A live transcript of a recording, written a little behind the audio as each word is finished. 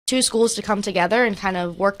two schools to come together and kind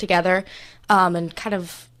of work together and kind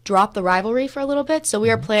of drop the rivalry for a little bit. So we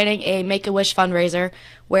are planning a Make-A-Wish fundraiser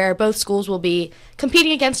where both schools will be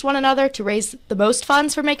competing against one another to raise the most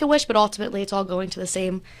funds for Make-A-Wish, but ultimately it's all going to the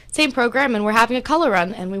same program, and we're having a color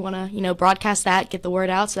run, and we want to, broadcast that, get the word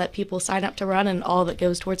out so that people sign up to run, and all of it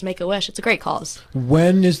goes towards Make-A-Wish. It's a great cause.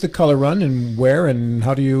 When is the color run, and where, and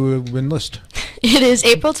how do you enlist? It is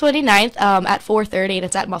April 29th at 4:30, and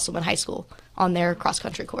it's at Musselman High School on their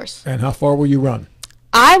cross-country course. And how far will you run?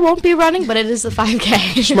 I won't be running, but it is a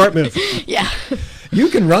 5K. Smart move. Yeah. You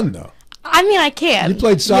can run, though. I mean, I can. You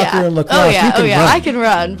played soccer and lacrosse. Oh, yeah. You can run. I can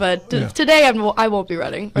run, but today I won't be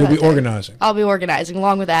running. You'll be organizing. I'll be organizing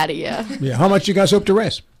along with Addy, yeah. Yeah. How much you guys hope to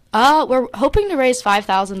raise? We're hoping to raise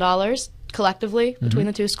 $5,000 collectively between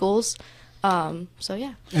the two schools. So,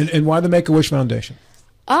 yeah. And why the Make-A-Wish Foundation?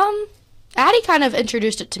 Addy kind of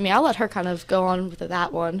introduced it to me. I'll let her kind of go on with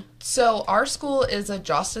that one. So our school is a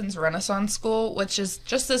Jostens Renaissance School, which is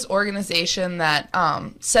just this organization that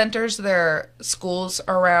centers their schools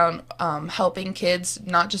around helping kids,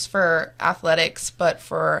 not just for athletics, but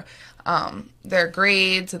for their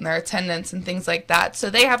grades and their attendance and things like that. So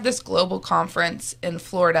they have this global conference in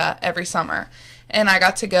Florida every summer. And I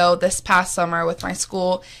got to go this past summer with my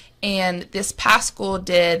school. And this past school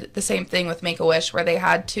did the same thing with Make-A-Wish, where they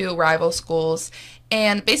had two rival schools.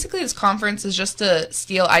 And basically this conference is just to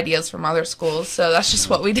steal ideas from other schools. So that's just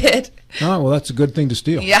what we did. Oh, well, that's a good thing to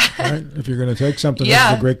steal. Yeah. Right? If you're going to take something,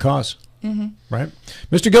 that's a great cause. Right?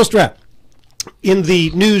 Mr. Gilstrap. In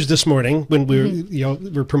the news this morning, when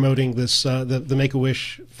we're promoting this the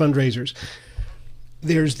Make-A-Wish fundraisers,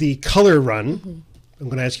 there's the color run. I'm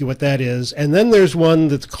going to ask you what that is. And then there's one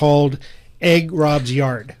that's called Egg Rob's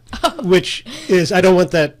Yard, which is, I don't want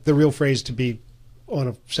the real phrase to be on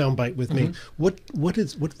a soundbite with me. What do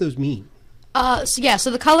those mean? So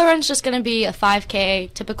the color run's just going to be a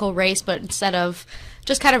 5K typical race, but instead of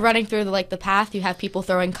just kind of running through the path, you have people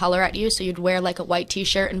throwing color at you. So you'd wear like a white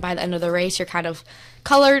T-shirt, and by the end of the race, you're kind of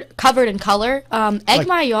covered in color. Egg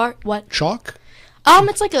My Yard, what? Chalk?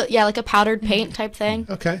 It's like a powdered paint type thing.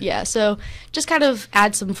 Okay. Yeah, so just kind of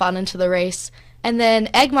add some fun into the race. And then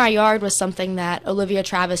Egg My Yard was something that Olivia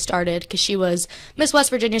Travis started because she was Miss West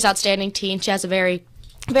Virginia's Outstanding Teen. She has a very,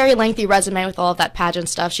 very lengthy resume with all of that pageant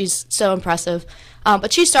stuff. She's so impressive.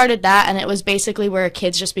 But she started that, and it was basically where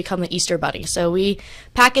kids just become the Easter Bunny. So we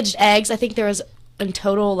packaged eggs. I think there was in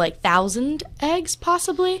total 1,000 eggs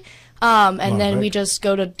possibly. And then we just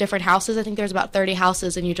go to different houses. I think there's about 30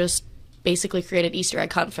 houses, and you just basically created Easter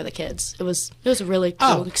egg hunt for the kids. It was a really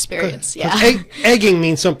cool experience. Good. Yeah. Egging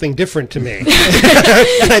means something different to me. And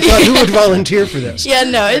I thought, who would volunteer for this? Yeah,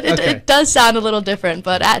 no, it does sound a little different,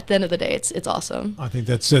 but at the end of the day, it's awesome. I think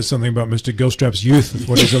that says something about Mr. Gilstrap's youth, is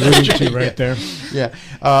what he's alluding to right there.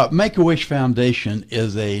 Yeah. Make-A-Wish Foundation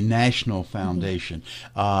is a national foundation.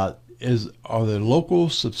 Are the local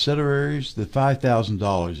subsidiaries, the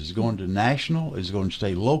 $5,000, is it going to national, is it going to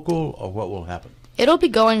stay local, or what will happen? It'll be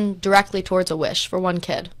going directly towards a wish for one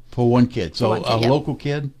kid. For one kid. So a local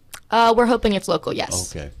kid? We're hoping it's local,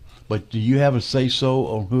 yes. Okay. But do you have a say-so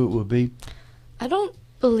on who it would be? I don't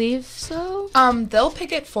believe so. They'll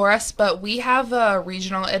pick it for us, but we have a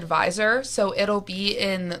regional advisor, so it'll be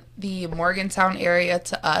in the Morgantown area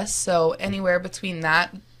to us. So anywhere between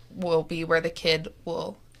that will be where the kid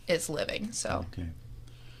is living. So. Okay.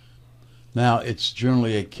 Now, it's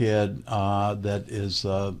generally a kid that is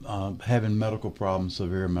having medical problems,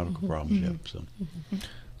 severe medical problems. So.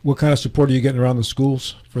 What kind of support are you getting around the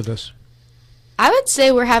schools for this? I would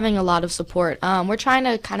say we're having a lot of support. We're trying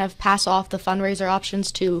to kind of pass off the fundraiser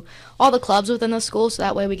options to all the clubs within the school, so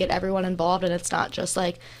that way we get everyone involved, and it's not just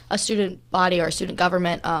like a student body or a student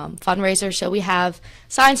government fundraiser. So we have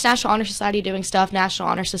Science National Honor Society doing stuff, National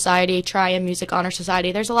Honor Society, Trium Music Honor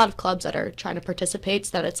Society. There's a lot of clubs that are trying to participate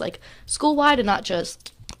so that it's like school-wide and not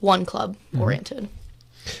just one club oriented.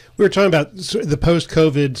 We were talking about the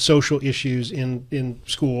post-COVID social issues in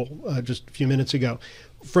school just a few minutes ago.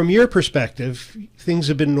 From your perspective, things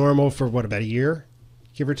have been normal for, about a year,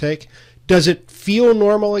 give or take? Does it feel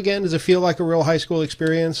normal again? Does it feel like a real high school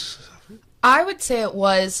experience? I would say it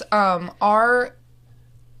was. Our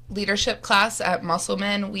leadership class at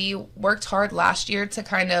Musselman, we worked hard last year to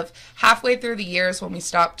kind of halfway through the years when we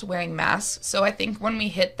stopped wearing masks. So I think when we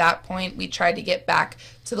hit that point, we tried to get back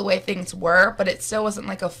to the way things were, but it still wasn't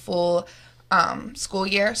like a full school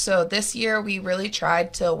year. So this year we really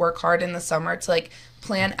tried to work hard in the summer to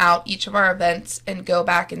plan out each of our events and go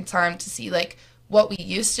back in time to see what we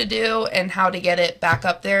used to do and how to get it back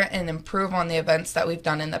up there and improve on the events that we've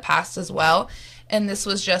done in the past as well. And this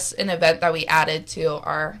was just an event that we added to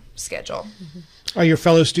our schedule. Are your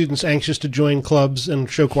fellow students anxious to join clubs and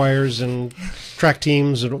show choirs and track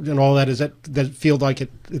teams and all that? Is that feel like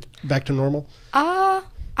it's back to normal?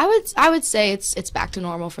 I would say it's back to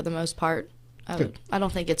normal for the most part. I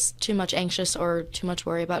don't think it's too much anxious or too much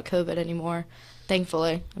worry about COVID anymore.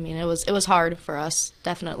 Thankfully, I mean it was hard for us,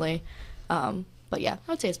 definitely, but yeah,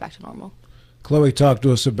 I would say it's back to normal. Chloe talked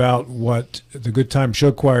to us about what the Good Time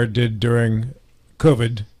Show Choir did during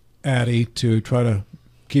COVID, Addy, to try to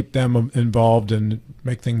keep them involved and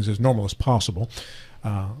make things as normal as possible.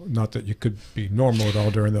 Not that you could be normal at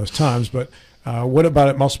all during those times, but what about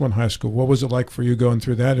at Musselman High School? What was it like for you going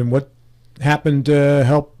through that, and what happened to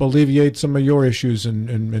help alleviate some of your issues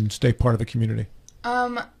and stay part of the community?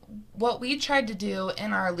 What we tried to do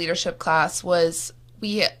in our leadership class was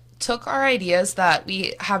we took our ideas that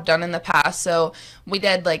we have done in the past. So we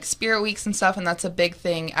did like spirit weeks and stuff, and that's a big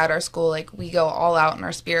thing at our school. Like we go all out in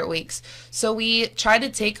our spirit weeks. So we try to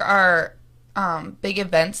take our big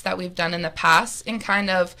events that we've done in the past and kind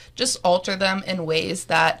of just alter them in ways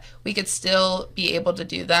that we could still be able to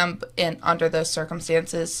do them in under those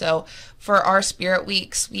circumstances. So for our spirit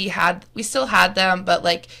weeks, we still had them, but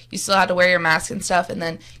like you still had to wear your mask and stuff. And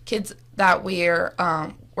then kids that were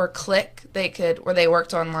click, they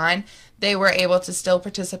worked online, they were able to still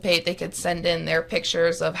participate. They could send in their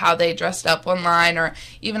pictures of how they dressed up online, or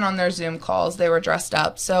even on their Zoom calls, they were dressed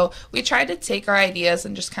up. So we tried to take our ideas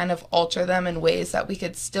and just kind of alter them in ways that we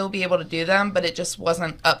could still be able to do them, but it just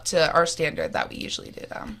wasn't up to our standard that we usually do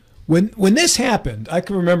them. When this happened, I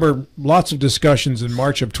can remember lots of discussions in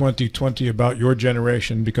March of 2020 about your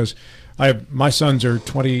generation, because my sons are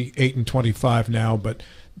 28 and 25 now, but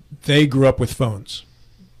they grew up with phones,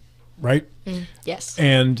 right? Yes.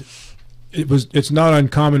 And it's not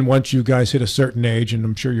uncommon once you guys hit a certain age, and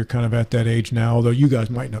I'm sure you're kind of at that age now, although you guys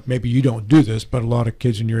might not, maybe you don't do this, but a lot of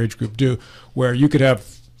kids in your age group do, where you could have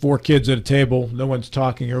 4 kids at a table, no one's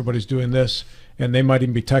talking, everybody's doing this, and they might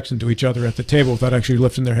even be texting to each other at the table without actually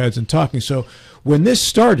lifting their heads and talking. So when this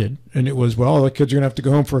started, and it was, well, the kids are going to have to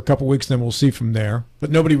go home for a couple weeks, then we'll see from there, but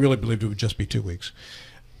nobody really believed it would just be 2 weeks.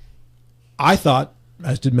 I thought,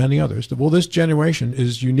 as did many others, that, well, this generation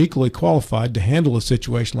is uniquely qualified to handle a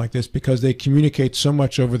situation like this because they communicate so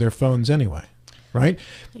much over their phones anyway, right?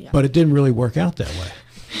 Yeah. But it didn't really work out that way.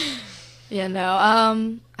 Yeah,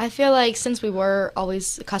 no. I feel like since we were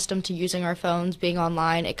always accustomed to using our phones, being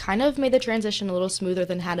online, it kind of made the transition a little smoother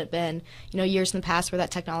than had it been, years in the past where that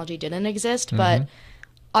technology didn't exist. But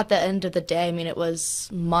at the end of the day, I mean, it was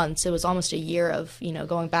months. It was almost a year of,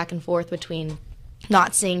 going back and forth between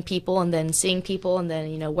not seeing people and then seeing people and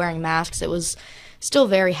then, wearing masks. It was still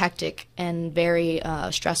very hectic and very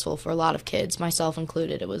stressful for a lot of kids, myself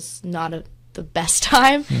included. It was not the best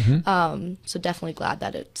time. So definitely glad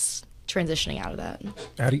that it's transitioning out of that.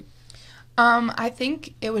 Addy? I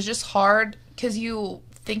think it was just hard because you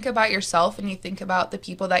think about yourself and you think about the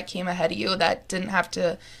people that came ahead of you that didn't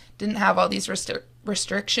have all these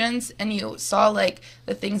restrictions, and you saw like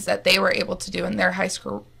the things that they were able to do in their high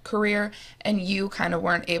school career, and you kind of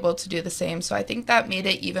weren't able to do the same. So I think that made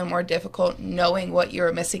it even more difficult knowing what you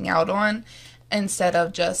were missing out on, instead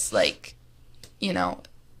of just like,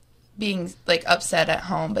 being like upset at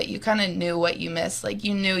home, but you kind of knew what you missed. Like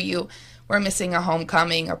you knew you were missing a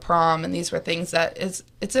homecoming, a prom, and these were things that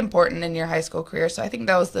it's important in your high school career. So I think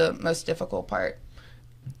that was the most difficult part.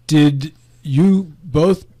 Did you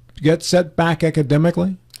both get set back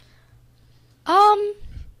academically?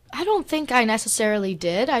 I don't think I necessarily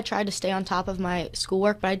did. I tried to stay on top of my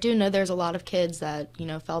schoolwork, but I do know there's a lot of kids that,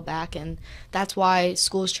 fell back, and that's why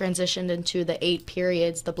schools transitioned into the 8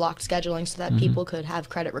 periods, the blocked scheduling, so that people could have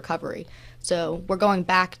credit recovery. So we're going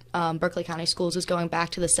back, Berkeley County Schools is going back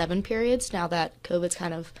to the 7 periods now that COVID's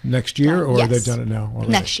kind of... Next year, done. or Yes. they've done it now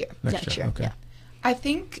already? Next year. Next year, okay. yeah. I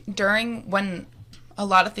think when a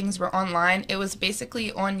lot of things were online, it was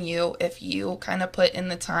basically on you if you kind of put in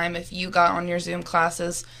the time, if you got on your Zoom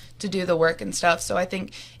classes to do the work and stuff. So I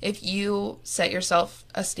think if you set yourself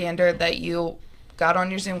a standard that you got on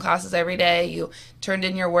your Zoom classes every day, you turned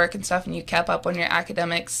in your work and stuff, and you kept up on your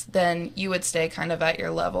academics, then you would stay kind of at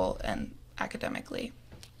your level and academically.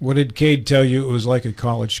 What did Cade tell you it was like at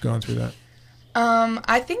college going through that?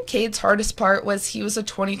 I think Cade's hardest part was he was a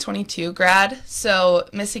 2022 grad, so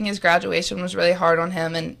missing his graduation was really hard on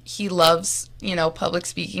him, and he loves, public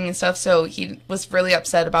speaking and stuff, so he was really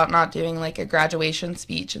upset about not doing like a graduation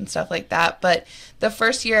speech and stuff like that. But the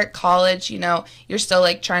first year at college, you're still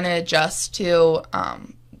like trying to adjust to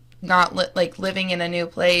not like living in a new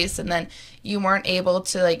place, and then you weren't able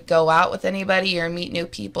to like go out with anybody or meet new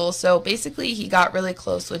people. So basically he got really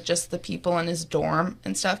close with just the people in his dorm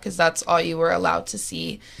and stuff, because that's all you were allowed to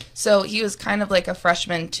see. So he was kind of like a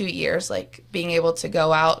freshman 2 years, like being able to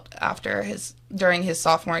go out during his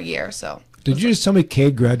sophomore year. So Did you just tell me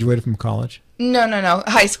Cade graduated from college? no,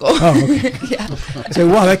 high school. Oh, okay. Yeah. I say,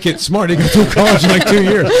 wow, that kid's smart. He got through college in like 2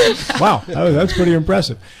 years. Wow, that's pretty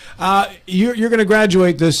impressive. You're going to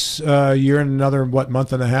graduate this year in another,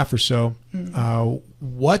 month and a half or so.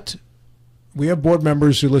 We have board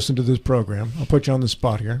members who listen to this program. I'll put you on the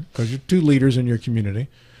spot here because you're two leaders in your community.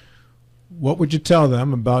 What would you tell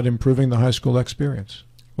them about improving the high school experience?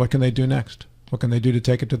 What can they do next? What can they do to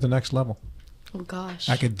take it to the next level? Oh, gosh.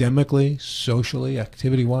 Academically, socially,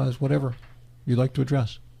 activity-wise, whatever you'd like to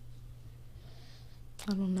address.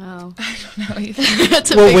 I don't know. I don't know either.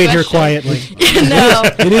 That's a We'll big wait here question. quietly. No.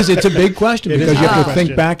 It's a big question It because is you a have big to think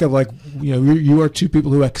question. back of, like, you are two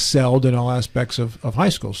people who excelled in all aspects of high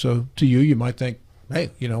school. So to you might think,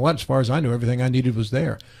 hey, you know what, as far as I knew, everything I needed was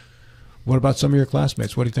there. What about some of your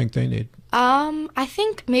classmates? What do you think they need? I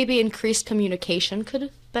think maybe increased communication could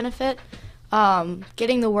benefit.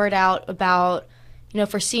 Getting the word out about,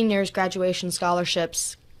 for seniors, graduation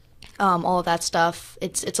scholarships, all of that stuff.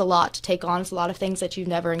 It's a lot to take on. It's a lot of things that you've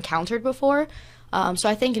never encountered before. So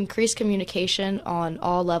I think increased communication on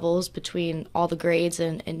all levels between all the grades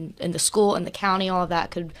and the school and the county, all of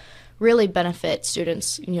that could really benefit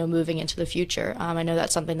students, moving into the future. I know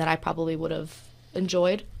that's something that I probably would have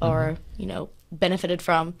enjoyed or, benefited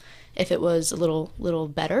from if it was a little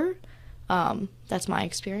better. That's my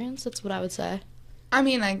experience. That's what I would say. I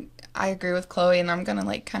mean, I agree with Chloe, and I'm gonna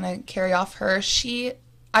like kind of carry off her.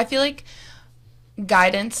 I feel like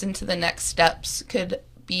guidance into the next steps could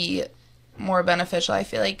be more beneficial. I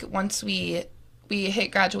feel like once we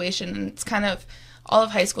hit graduation, it's kind of all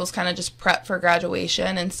of high school is kind of just prep for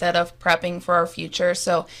graduation instead of prepping for our future.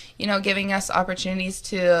 So, giving us opportunities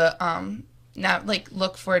to not like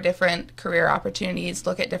look for different career opportunities,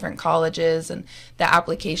 look at different colleges and the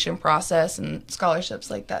application process and scholarships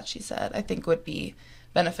like that, she said, I think would be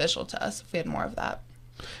beneficial to us if we had more of that.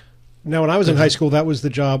 Now, when I was in high school, that was the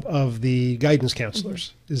job of the guidance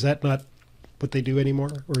counselors. Is that not what they do anymore,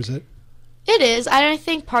 or is it? It is. I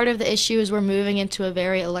think part of the issue is we're moving into a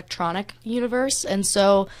very electronic universe, and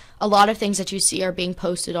so a lot of things that you see are being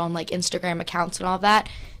posted on like Instagram accounts and all that.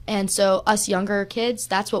 And so us younger kids,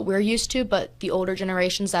 that's what we're used to, but the older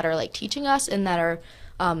generations that are like teaching us and that are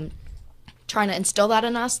trying to instill that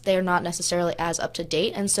in us, they're not necessarily as up to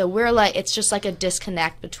date. And so we're like, it's just like a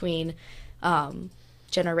disconnect between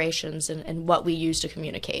generations and what we use to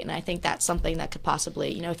communicate. And I think that's something that could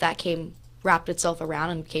possibly, if that wrapped itself around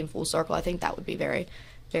and came full circle, I think that would be very,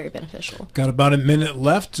 very beneficial. Got about a minute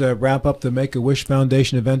left to wrap up the Make-A-Wish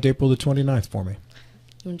Foundation event April the 29th for me.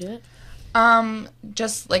 You want to do it?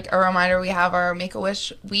 Just like a reminder, we have our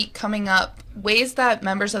Make-A-Wish week coming up. Ways that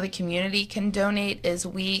members of the community can donate is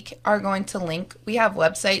we are going to link. We have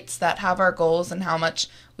websites that have our goals and how much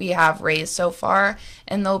we have raised so far,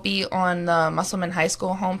 and they'll be on the Musselman High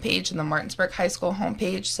School homepage and the Martinsburg High School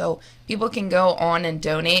homepage, so people can go on and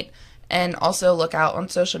donate. And also look out on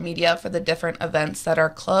social media for the different events that our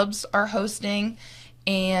clubs are hosting.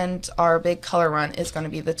 And our big color run is going to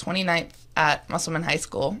be the 29th at Musselman High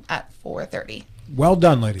School at 4:30. Well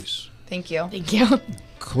done, ladies. Thank you. Thank you.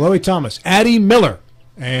 Chloe Thomas, Addy Miller,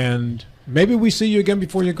 and maybe we see you again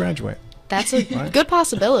before you graduate. That's a good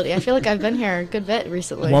possibility. I feel like I've been here a good bit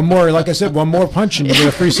recently. One more, like I said, one more punch and you get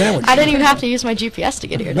a free sandwich. I didn't even have to use my GPS to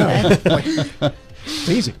get here today.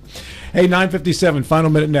 Easy. Hey, 9:57, final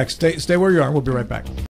minute next. Stay where you are. We'll be right back.